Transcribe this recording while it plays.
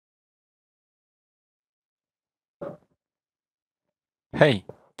Hey,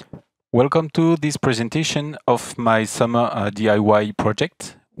 welcome to this presentation of my summer DIY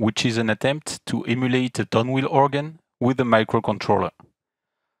project, which is an attempt to emulate a Tonewheel organ with a microcontroller.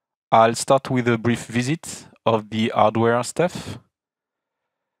 I'll start with a brief visit of the hardware stuff.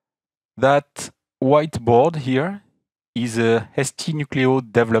 That white board here is a ST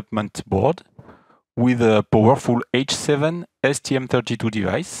development board with a powerful H7 STM32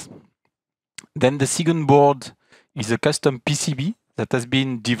 device. Then the second board is a custom PCB that has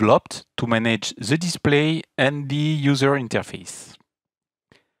been developed to manage the display and the user interface.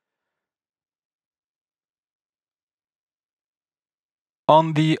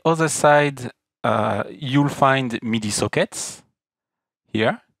 On the other side, you'll find MIDI sockets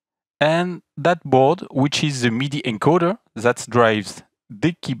here, and that board, which is the MIDI encoder that drives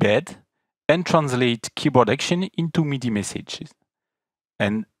the keypad and translates keyboard action into MIDI messages.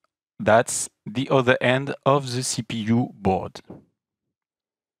 And that's the other end of the CPU board.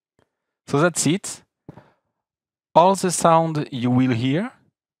 So that's it. All the sound you will hear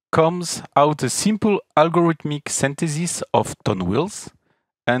comes out a simple algorithmic synthesis of tone wheels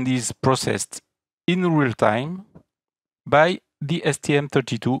and is processed in real time by the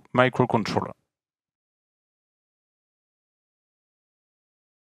STM32 microcontroller.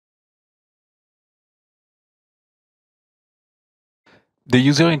 The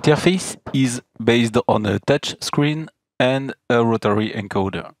user interface is based on a touch screen and a rotary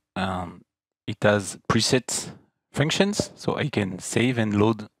encoder. It has preset functions, so I can save and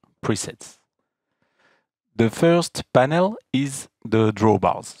load presets. The first panel is the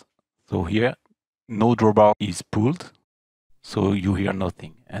drawbars. So here, no drawbar is pulled, so you hear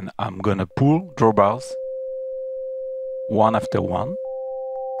nothing. And I'm gonna pull drawbars one after one,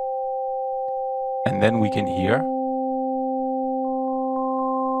 and then we can hear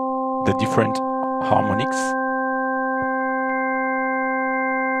the different harmonics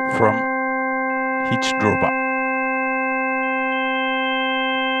from each drawbar.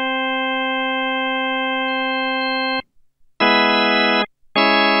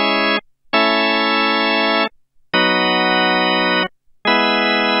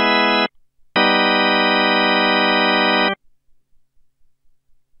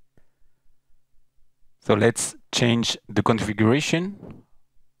 So let's change the configuration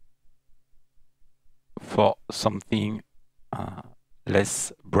for something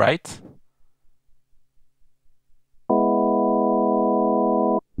less bright.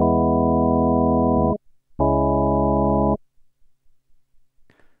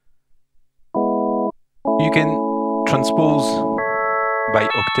 You can transpose by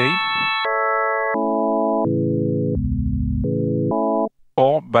octave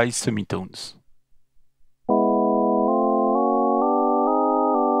or by semitones.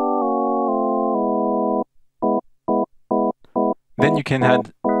 Then you can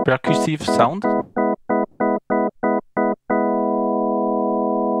add percussive sound.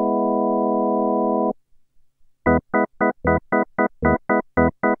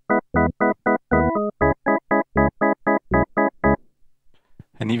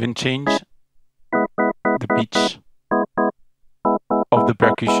 And even change the pitch of the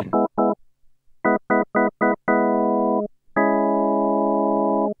percussion.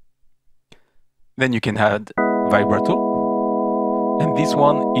 Then you can add vibrato. And this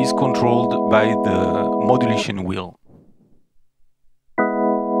one is controlled by the modulation wheel.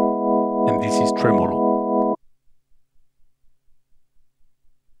 And this is tremolo.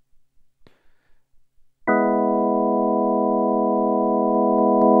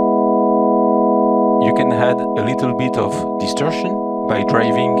 You can add a little bit of distortion by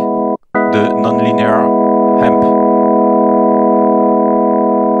driving the nonlinear amp.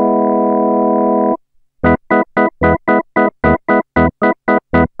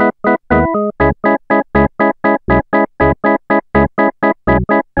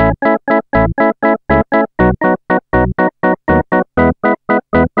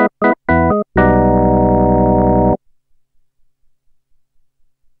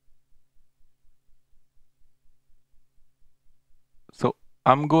 So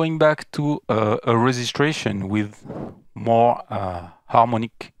I'm going back to a registration with more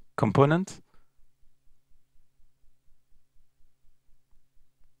harmonic component.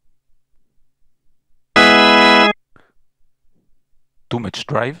 Too much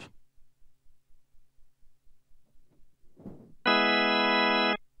drive.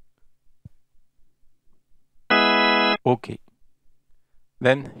 Okay.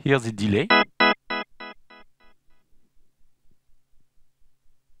 Then here's the delay.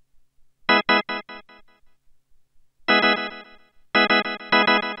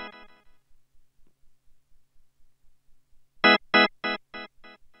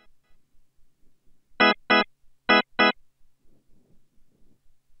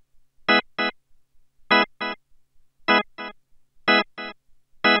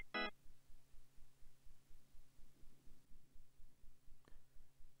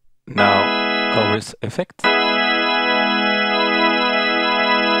 pulse effect.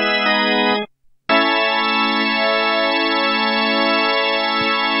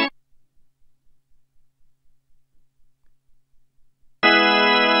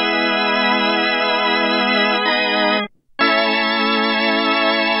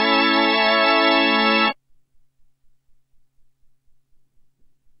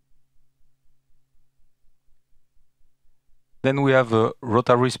 Then we have a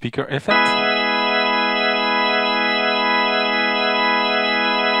rotary speaker effect.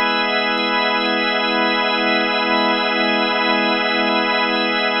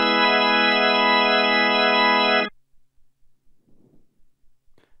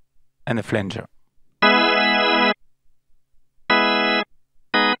 And a flanger.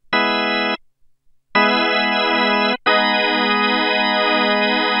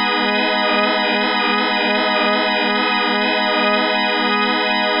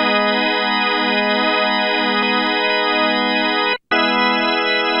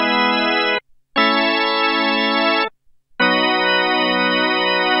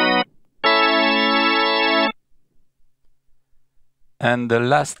 And the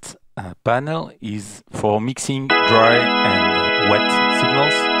last panel is for mixing dry and wet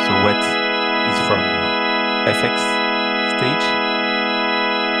signals. So wet is from FX stage.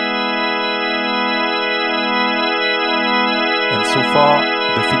 And so far,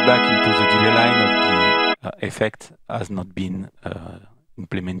 the feedback into the delay line of the effect has not been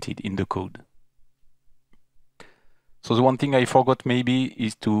implemented in the code. So the one thing I forgot maybe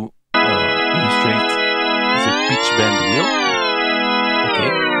is to illustrate the pitch bend wheel. Okay,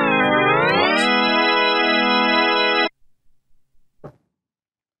 it works.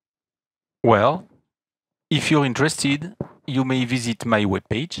 Well, if you're interested, you may visit my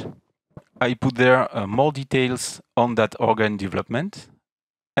webpage. I put there more details on that organ development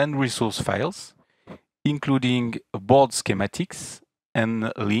and resource files, including board schematics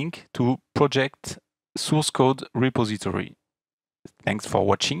and a link to project source code repository. Thanks for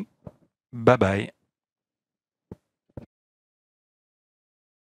watching. Bye-bye.